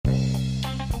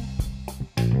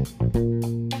Hello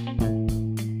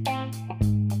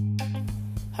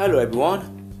everyone,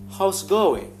 how's it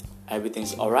going?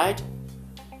 Everything's alright?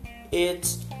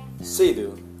 It's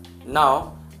Sidhu.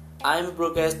 Now, I'm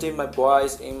broadcasting my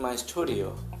voice in my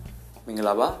studio. မင်္ဂ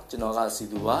လာပါကျွန်တော်က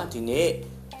Sidhu ပါဒီနေ့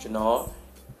ကျွန်တော်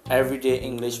Everyday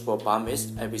English for Burmese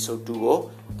episode 2ကို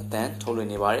အသံထုတ်လွှ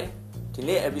င့်နေပါတယ်ဒီ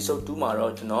နေ့ episode 2မှာ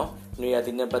တော့ကျွန်တော်နေရာ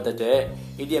ဒီနဲ့ပတ်သက်တဲ့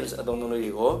idioms အသုံးအနှုန်းလေး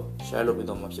တွေကို share လုပ်ပေး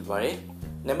သွားမှာဖြစ်ပါတယ်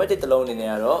နံပါတ်1တစ်လုံးအနေနဲ့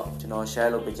ကတော့ကျွန်တော် share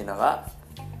လုပ်ပေးချင်တာက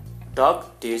dog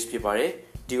days ဖြစ်ပါတယ်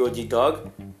dog dog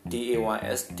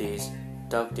days days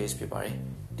dog days ဖြစ်ပါတယ်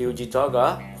dog dog က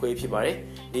ခွေးဖြစ်ပါတယ်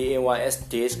days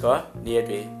days ကနေ့ရက်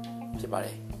တွေဖြစ်ပါတ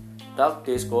ယ် dog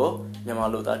days ကိုမြန်မာ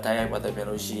လိုသားတိုင်းရိုက်ပါတဲ့ပြန်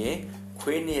လို့ရှိရင်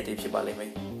ခွေးနေ့ရက်တွေဖြစ်ပါလိမ့်မ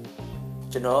ယ်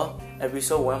ကျွန်တော်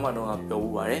episode 1မှာတော့ပြော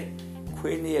ဦးပါတယ်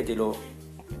ခွေးနေ့ရက်တွေလို့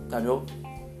ဒါမျိုး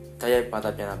တိုင်းရိုက်ပါ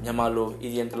တဲ့ပြန်တာမြန်မာလို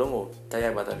idiom တစ်လုံးကိုတိုင်း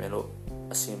ရိုက်ပါတဲ့ပြန်လို့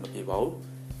အဆင်မပြေပါဘူး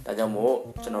ဒါကြောင့်မို့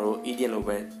ကျွန်တော်တို့ idiom လို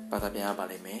ပဲပါတဲ့ပြန်ရပါ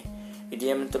လိမ့်မယ်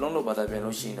idiom တစ်လုံးလိုပါတဲ့ပြန်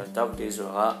လို့ရှိရင်တော့ dog days ဆို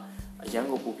တာအရန်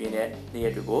ကိုပူပြင်းတဲ့နေ့ရ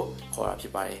က်တွေကိုခေါ်တာဖြ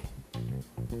စ်ပါတယ်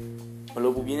ဘ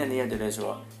လို့ပူပြင်းတဲ့နေ့ရက်တွေလဲဆို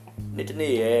တော့နေ့တစ်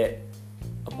နေ့ရဲ့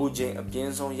အပူချိန်အပြ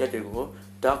င်းဆုံးရက်တွေကို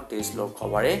dog days လို့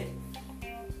ခေါ်ပါတယ်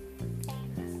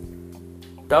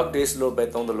dog days လို့ပဲ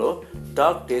သုံးတယ်လို့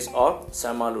dog days of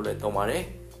summer လို့လည်းသုံးပါတယ်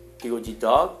dog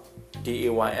dog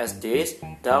days days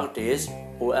dog days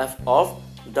of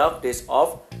dog days of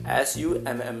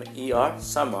summer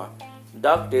summer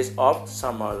dog days of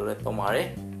summer လို့လည်းသုံးပါတယ်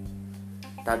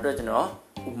ဒါအတွက်ကျွန်တော်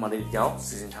ဥပမာလေးကြောင်း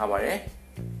စီစဉ်ထားပါတယ်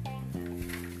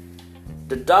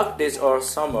The dog days of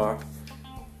summer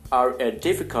are a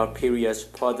difficult period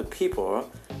for the people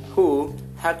who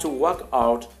have to work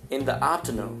out in the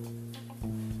afternoon.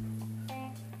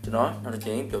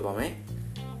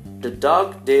 The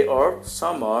dog day or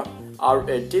summer are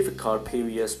a difficult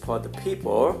period for the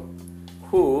people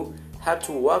who have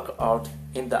to work out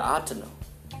in the afternoon.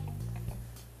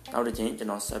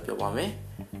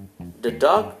 The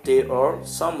dog day or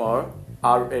summer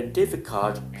are a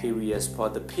difficult period for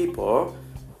the people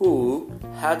who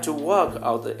had to work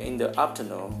out in the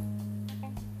afternoon.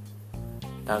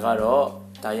 ဒါကတော့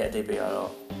ဒါရဲ့အဓိပ္ပာယ်က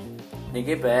တော့နေ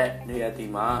ကိပဲနေရာဒီ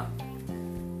မှာ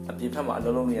အပြင်ဘက်မှာအ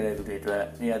လုံးလုံးနေရတဲ့လူတွေအတွက်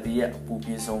နေရာဒီရဲ့အပူပြ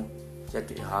င်းဆုံးရက်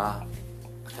တွေဟာ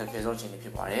အခက်အခဲဆုံးချိန်တွေဖြ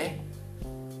စ်ပါတယ်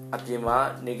။အပြင်မှာ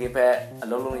နေကိပဲအ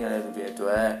လုံးလုံးနေရတဲ့လူတွေအတွ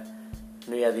က်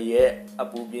နေရာဒီရဲ့အ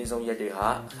ပူပြင်းဆုံးရက်တွေဟာ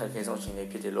အခက်အခဲဆုံးချိန်တွေ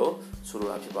ဖြစ်တယ်လို့ဆိုလို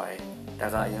တာဖြစ်ပါတယ်။ဒါ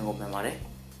ကအရင်ကမှန်ပါတယ်။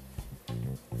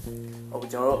ဟုတ်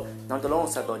ကျွန်တော်တို့နောက်တစ်လုံး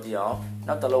ဆက်တော့ကြည့်အောင်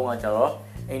နောက်တစ်လုံးကကျတော့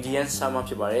Indian summer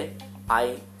ဖြစ်ပါတယ်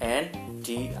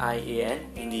INDIAN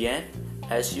Indian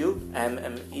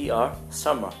SUMMER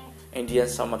summer Indian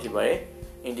summer ဖြစ်ပါတယ်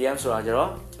Indian ဆိုတာကျတော့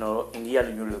ကျွန်တော်တို့ India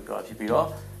လူမျိုးတွေပြောတာဖြစ်ပြီးတော့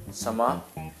summer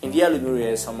India လူမျိုးတွေ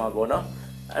ရဲ့ summer ပေါ့နော်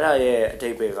အဲ့ဒါရဲ့အဓိ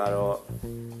ပ္ပာယ်ကတော့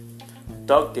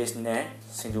dog days နဲ့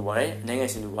ဆင်တူပါတယ်အနေငယ်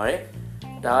ဆင်တူပါတယ်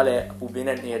ဒါကလည်းအပူပြင်း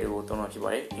တဲ့နေ့ရက်တွေကိုသုံးတာဖြစ်ပါ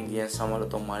တယ် Indian summer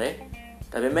လို့သုံးပါတယ်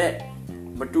ဒါပေမဲ့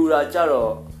မတူတာကြ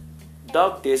တော့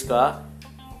dog days က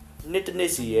နေ့တစ်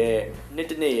နေ့စီရဲ့နေ့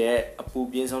တစ်နေ့ရဲ့အပူ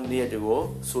ပြင်းဆုံးနေ့ရက်တွေကို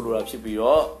ဆိုလိုတာဖြစ်ပြီး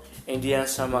တော့ Indian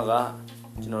summer က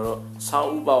ကျွန်တော်တို့ဆောင်း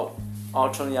ဥပေါက်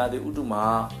autumn ရာသီဥတုမှာ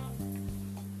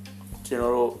ကျွန်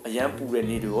တော်တို့အရန်ပူတဲ့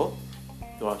နေ့တွေကို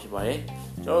ပြောတာဖြစ်ပါတယ်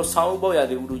ကျွန်တော်တို့ဆောင်းဥပေါက်ရာ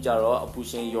သီဥတုကြတော့အပူ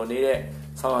ရှင်လျော်နေတဲ့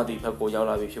ဆောင်းရာသီဘက်ကိုရောက်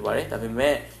လာပြီဖြစ်ပါတယ်ဒါပေ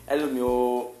မဲ့အဲ့လိုမျိုး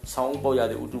ဆောင်းဥပေါက်ရာ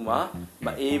သီဥတုမှာမ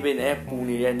အေးဘဲနဲ့ပူ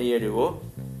နေတဲ့နေ့ရက်တွေကို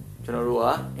ကျွန်တော်တို့က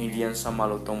Indian summer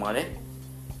လို့သုံးပါတယ်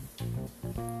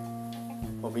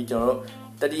ဟုတ်ပြီကျွန်တော်တို့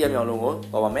တတိယမြောက်လုံးကို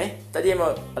ပြောပါမယ်တတိယမြော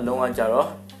က်အလုံးကကြတော့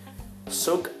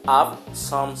soak up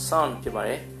some sun ဖြစ်ပါတ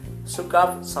ယ် soak up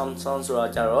some sun ဆိုတာ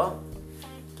ကြတော့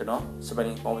ကျွန်တော်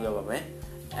spelling ပေါင်းပြပါမယ်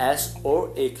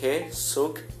SOAK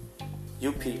soak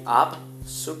UP up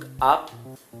soak up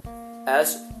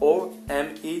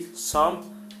SOME some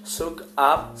soak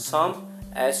up some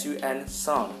SUN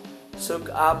sun soak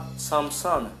up some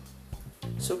sun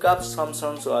soak up some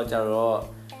sun ဆိုတာကြတော့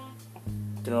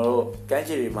ကျွန်တော်တို့ကမ်း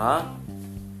ခြေတွေမှာ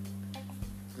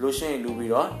လိုရှင်းလူ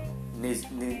ပြီးတော့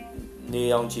နေ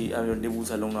အောင်ချီအမျိုးနေဘူး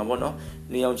ဆလုံတာပေါ့နော်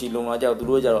နေအောင်ချီလုံတာကြောက်သူ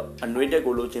တို့ကြတော့အနှွေးတက်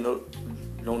ကိုလို့ကျွန်တော်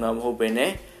လုံတာမဟုတ်ပဲ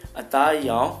နဲ့အသား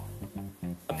ရောင်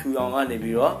အဖြူရောင်ကနေ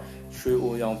ပြီးတော့ရွှေ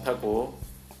အိုရောင်ဖက်ကို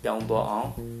ပြောင်းသွားအောင်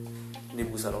နေ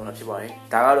ဘူးဆလုံတာဖြစ်ပါတယ်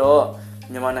ဒါကတော့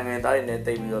မြန်မာနိုင်ငံသားတွေနဲ့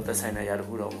တိတ်ပြီးတော့သက်ဆိုင်တဲ့အရာတ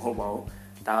ခုတော့မဟုတ်ပါဘူး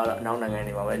ဒါကတော့အနောက်နိုင်ငံ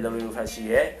တွေမှာပဲလုံလုံဖက်ရှိ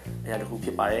ရဲ့အရာတခုဖြ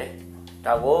စ်ပါတယ်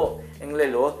ဒါကိုအင်္ဂလိ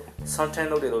ပ်လို suntan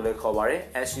လို့တယ်လို့လည်းခေါ်ပါတယ်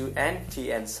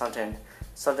SUNTN suntan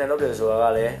suntan လို့တယ်ဆိုတာက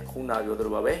လည်းခုနပြောသ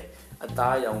လိုပါပဲအ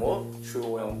သားရောင်ကိုရွှေဝ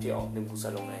ရောင်ပြအောင်နေမှုစ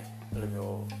လုံးနဲ့အဲ့လို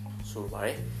မျိုးဆိုပါတ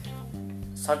ယ်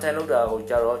suntan လို့တာကို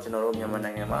ကြတော့ကျွန်တော်တို့မြန်မာ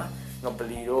နိုင်ငံမှာငပ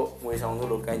လီတို့ငွေဆောင်တို့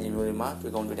လိုကမ်းခြေမျိုးတွေမှာ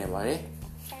တွေ့ကောင်းတွေ့နိုင်ပါတယ်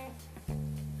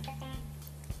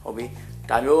ဟုတ်ပြီ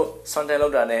ဒါမျိုး content လော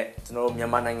က်တာနဲ့ကျွန်တော်တို့မြ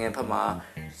န်မာနိုင်ငံဘက်မှာ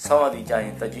ဆောင်းရာသီကြရ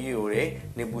င်တက်ကြီးရိုတွေ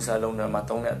နေပူစာလုံးတွေမှာ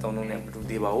သုံးတဲ့အသုံးလုံးနဲ့မတူ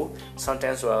သေးပါဘူး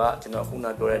content ဆိုတာကကျွန်တော်ခုန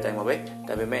ပြောတဲ့အတိုင်းပါပဲ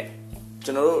ဒါပေမဲ့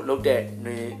ကျွန်တော်တို့လုပ်တဲ့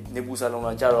နေပူစာလုံးက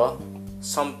ကြတော့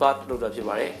sunbath လုပ်တာဖြစ်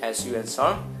ပါတယ် sun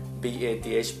sun bath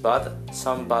bath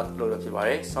sunbath လုပ်တာဖြစ်ပါတ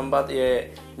ယ် sunbath ရဲ့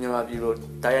မြန်မာပြည်လို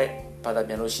တိုက်ရိုက်ဘာသာ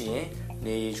ပြန်လို့ရှိရင်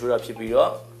နေချိုးတာဖြစ်ပြီး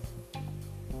တော့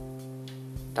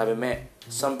ဒါပေမဲ့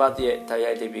sunbath ရဲ့တိုက်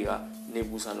ရိုက်အဓိပ္ပာယ်ကနေ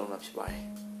ပူစာလုံးတာဖြစ်ပါတယ်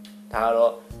ဒါက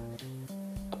တော့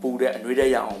အပူတဲ့အနှွေးတဲ့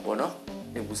ရအောင်ပေါ့နော်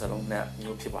နေပူစာလုံးနဲ့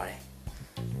မျိုးဖြစ်ပါတယ်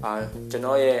ကျွန်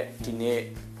တော်ရဲ့ဒီနေ့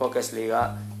podcast လေးက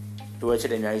လိုအပ်ချ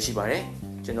က်တွေအများကြီးရှိပါတယ်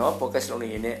ကျွန်တော် podcast လုပ်နေ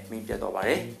ရင်လည်းမိပြတ်သွားပါတ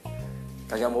ယ်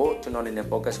ဒါကြောင့်မို့ကျွန်တော်အနေနဲ့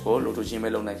podcast ကိုလိုတူချင်းပဲ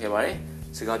လုပ်နိုင်ခဲ့ပါတယ်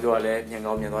စကားပြောရလဲမြန်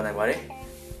ကောင်းမြန်သွားနိုင်ပါတယ်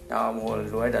ဒါမှမဟုတ်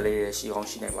လိုအပ်တာလေးရှိကောင်း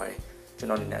ရှိနိုင်ပါတယ်ကျွန်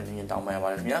တော်အနေနဲ့အမြင်တောင်းပန်ရပါ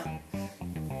တယ်ခင်ဗျာ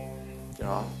ကျွန်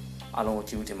တော်အားလုံးကို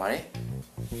ကျေးဇူးတင်ပါတယ်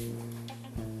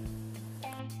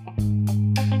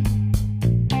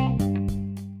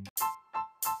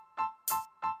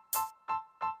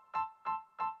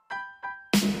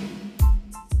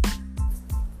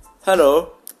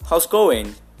Hello, how's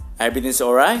going? Everything's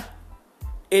alright?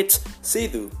 It's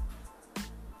Sidhu.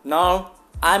 Now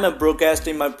I'm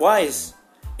broadcasting my voice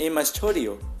in my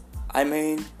studio. I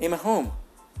mean in my home.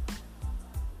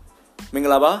 မင်္ဂ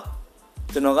လာပါ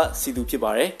ကျွန်တော်က Sidhu ဖြစ်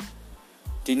ပါတယ်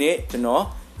ဒီနေ့ကျွန်တော်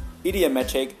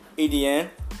idiomatic idiom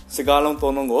စကားလုံး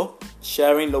သုံးလုံးကို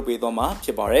sharing လုပ်ပေးသွားမှာဖြ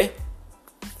စ်ပါတယ်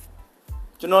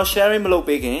ကျွန်တော် sharing မလုပ်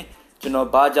ပေးခင်ကျွန်တော်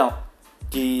ဘာကြောင့်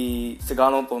ဒီစ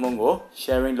ကားလုံးသုံးလုံးကို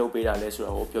sharing လုပ်ပေးတာလဲဆို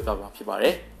တာကိုပြောပြပါဖြစ်ပါတ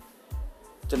ယ်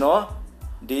ကျွန်တော်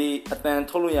ဒီအတန်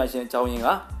ထုတ်လို့ရခြင်းအကြောင်းရင်းက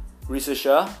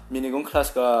researcher minigun class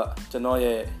ကကျွန်တော်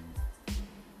ရဲ့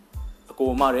အကို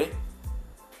အမတွေ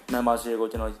members တွေကို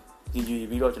ကျွန်တော်ရည်ကြည်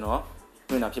ပြီးတော့ကျွန်တော်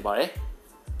နှွှင့်တာဖြစ်ပါတယ်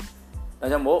ဒါ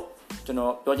ကြောင့်မို့ကျွန်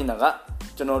တော်ပြောချင်တာက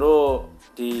ကျွန်တော်တို့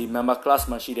ဒီ member class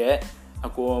မှာရှိတဲ့အ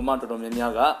ကိုအမတော်တော်များ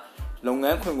များကလုပ်င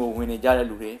န်းခွင်ကိုဝင်နေကြတဲ့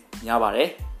လူတွေများပါတယ်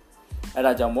အဲ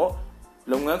ဒါကြောင့်မို့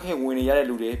လုပ်ငန်းခွင်ဝင်နေရတဲ့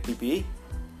လူတွေပြီး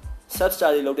self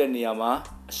study လုပ်တဲ့နေရာမှာ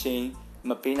အရှိန်မ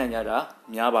ပေးနိုင်ကြတာ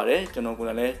များပါတယ်ကျွန်တော်က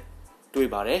လည်းတွေ့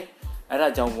ပါတယ်အဲဒါ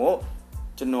ကြောင့်မို့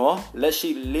ကျွန်တော်လက်ရှိ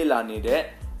လေ့လာ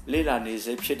နေ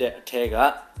စေဖြစ်တဲ့အထက်က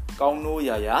ကောင်းနိုး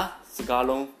ရာစကား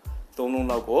လုံးသုံးလုံး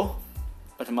လောက်ကို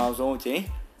ပထမဆုံးအချိန်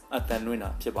အတန်လွှင့်တာ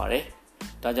ဖြစ်ပါတယ်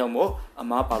ဒါကြောင့်မို့အ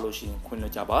မားပါလို့ရှိရင်ခွင့်လွှ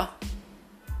တ်ကြပါ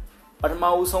ပထမ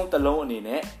ဦးဆုံးတစ်လုံးအနေ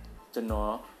နဲ့ကျွန်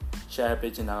တော် share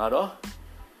ပေးချင်တာကတော့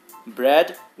bread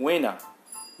winner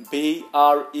B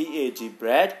R E A D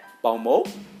bread ပေါင်းမို့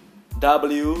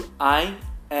W I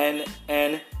N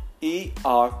N E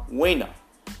R winner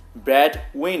bread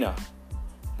winner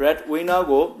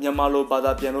ကိုမြန်မာလိုဘာ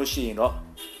သာပြန်လို့ရှိရင်တော့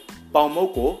ပေါင်မု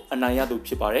တ်ကိုအနိုင်ရသူ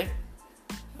ဖြစ်ပါတယ်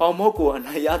ပေါင်မုတ်ကိုအ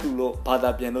နိုင်ရသူလို့ဘာသာ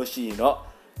ပြန်လို့ရှိရင်တော့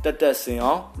တက်စင်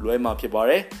အောင်လွဲမှာဖြစ်ပါ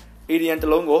တယ် idiom တ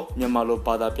စ်လုံးကိုမြန်မာလို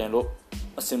ဘာသာပြန်လို့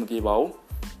အဆင်မပြေပါဘူး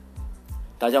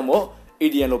ဒါကြောင့်မို့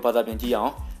idiom လိုဘာသာပြန်ကြည့်အော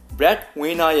င် bread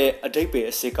winner ရဲ့အဓိပ္ပာယ်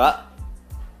အစစ်က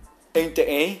အိမ်တ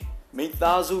အိမ်မိ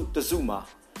သားစုတစုမှာ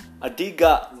အဓိက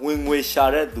ဝင်ငွေရှာ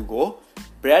တဲ့သူကို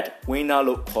bread winner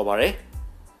လို့ခေါ်ပါတယ်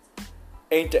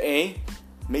အိမ်တအိမ်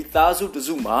မိသားစုတ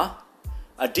စုမှာ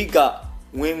အဓိက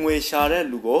ဝင်ငွေရှာတဲ့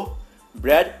လူကို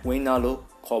bread winner လို့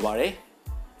ခေါ်ပါတယ်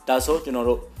ဒါဆိုကျွန်တော်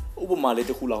တို့ဥပမာလေး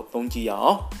တစ်ခုလောက်သုံးကြည့်ရ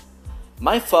အောင်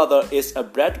My father is a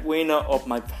breadwinner of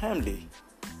my family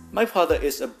My father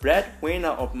is a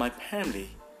breadwinner of my family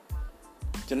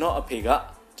ကျွန်တော်အဖေက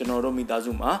ကျွန်တော်တို့မိသား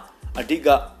စုမှာအဓိက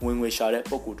ဝင်ငွေရှာတဲ့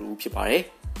ပုဂ္ဂိုလ်တူဖြစ်ပါတယ်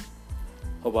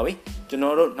ဟုတ်ပါပြီကျွန်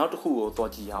တော်တို့နောက်တစ်ခုကို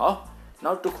သွားကြည့်ရအောင်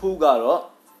နောက်တစ်ခုကတော့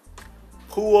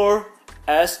poor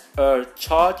as a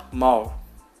charge mouth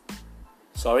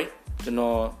sorry ကျွန်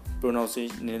တော်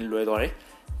pronunciation လွဲသွားတယ်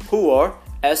poor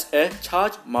as a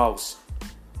charge mouse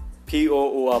P O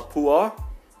O R poor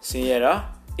ဆင်းရဲတာ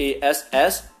A S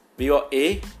S ပြီးတော့ A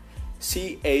C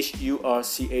H U R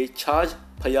C A charge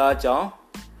ဖျားကြောင်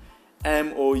M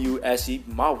O U S E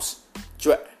mouse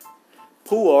ကြွက်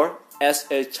poor as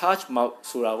a charge mouse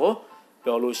ဆိုတာကို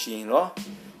ပြောလို့ရှိရင်တော့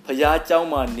ဖျားကြောင်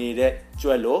မှာနေတဲ့ကြွ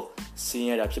က်လို့ဆင်း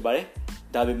ရဲတာဖြစ်ပါတယ်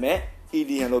ဒါပေမဲ့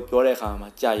idiom လို့ပြောတဲ့အခါမှာ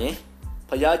ကြာရင်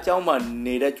ဖျားကြောင်မှာ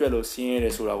နေတဲ့ကြွက်လို့ဆင်းရဲတ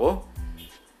ယ်ဆိုတာကို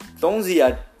သုံးစီရ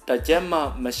တစ်ချက်မှ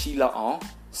မရှိတော့အောင်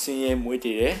ဆင်းရဲမွေးတ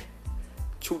ည်တယ်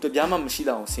ခြုံတပြားမှမရှိ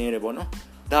တော့အောင်ဆင်းရဲတယ်ပေါ့နော်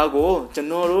ဒါကိုကျွန်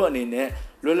တော်တို့အနေနဲ့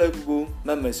လွယ်လွယ်ကူကူ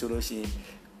မှတ်မယ်ဆိုလို့ရှိရင်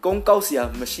ကုန်းကောက်စရာ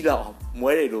မရှိတော့အောင်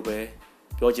မွဲတယ်လို့ပဲ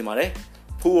ပြောချင်ပါတယ်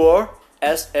poor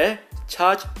as a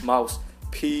charge mouse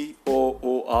P O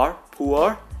O R poor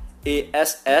A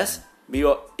S S ပြီး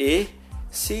တော့ A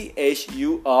C H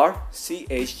U R C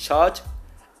H charge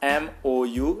M O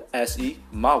U S E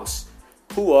mouse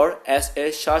poor as a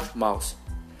charge mouse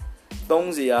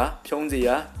သုံးစရာဖြုံးစ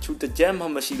ရာချူတကြမ်းမှ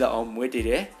မရှိတော့အောင်မွေးတည်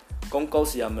တယ်ကုန်းကောက်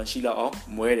စရာမရှိတော့အောင်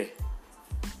မွေးတယ်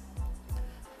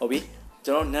ဟုတ်ပြီကျွ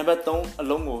န်တော် number 3အ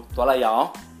လုံးကိုသွားလိုက်ရအောင်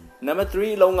number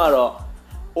 3အလုံးကတော့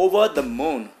over the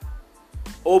moon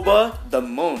over the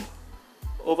moon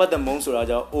over the moon ဆိုတာ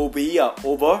ကြောင့် OB က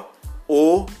over O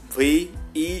V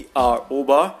E R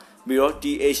over ပြီးတော့ T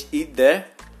H E the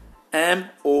M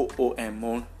O O M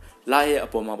moon လာရဲ့အ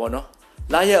ပေါ်မှာပေါ့နော်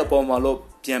လာရဲ့အပေါ်မှာလို့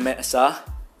ပြန်မဲ့အစား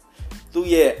သူ့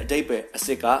ရဲ့အဓိပ္ပာယ်အစ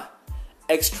စ်က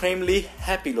extremely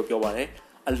happy လို့ပြောပါတယ်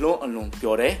အလွန်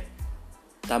ပြောတယ်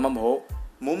ဒါမှမဟုတ်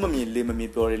မိုးမမြင်လေမမြ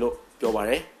င်ပြောတယ်လို့ပြောပါ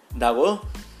တယ်ဒါကို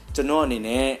ကျွန်တော်အနေ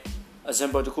နဲ့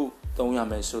example တစ်ခုသုံးရ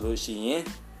မယ်ဆိုလို့ရှိရင်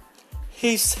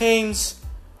he seems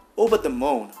over the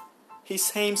moon he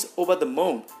seems over the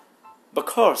moon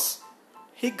because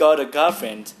he got a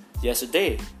girlfriend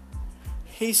yesterday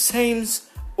he seems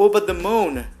over the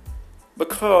moon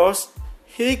because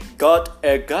he got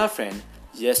a girlfriend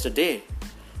yesterday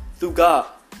သူက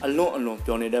အလွန်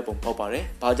ပြောနေတဲ့ပုံပေါက်ပါတယ်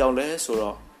ဘာကြောင့်လဲဆို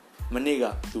တော့မနေ့က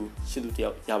သူချစ်သူတယော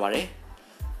က်ရပါတယ်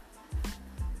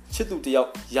ချစ်သူတယောက်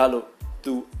ရလို့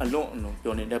သူအလွန်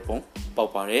ပြောနေတဲ့ပုံပေါ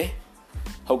က်ပါတယ်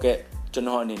ဟုတ်ကဲ့ကျွန်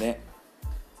တော်အနေနဲ့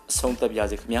အဆုံးသတ်ပြ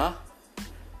စေခင်ဗျာ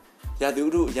ရာသီဥ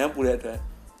တုအရန်ပူတဲ့အတွက်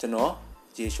ကျွန်တော်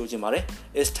ရေရှိုးခြင်းပါတယ်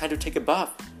It's time to take a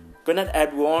bath good night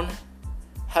everyone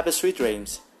have a sweet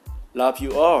dreams love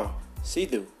you all see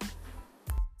you